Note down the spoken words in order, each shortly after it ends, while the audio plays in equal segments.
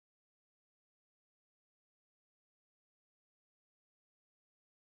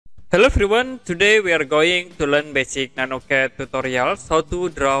Hello everyone, today we are going to learn basic NanoCAD tutorials how to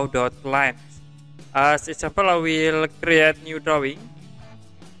draw dot lines. As example, I will create new drawing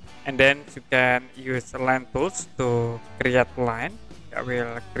and then you can use line tools to create line. I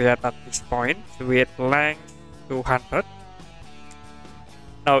will create at this point with length 200.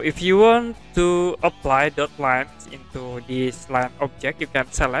 Now if you want to apply dot lines into this line object, you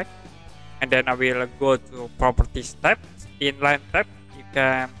can select and then I will go to properties tab. In line tab you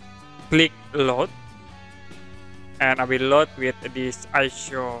can click load and I will load with this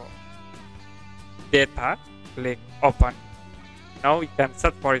ISO data. Click open. Now you can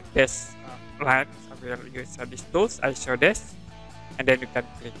set for this lines. I will use these tools ISO dash and then you can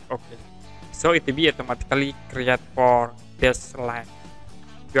click OK. So it will be automatically create for this line.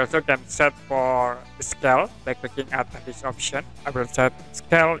 You also can set for the scale by clicking at this option. I will set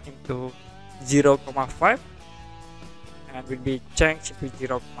scale into 0,5 and will be changed to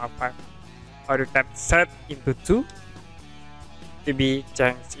 0,5, or you can set into 2 to be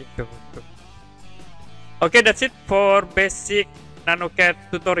changed into 2. Okay, that's it for basic NanoCAD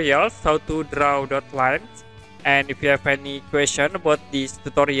tutorials how to draw dot lines. And if you have any question about this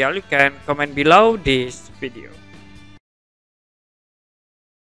tutorial, you can comment below this video.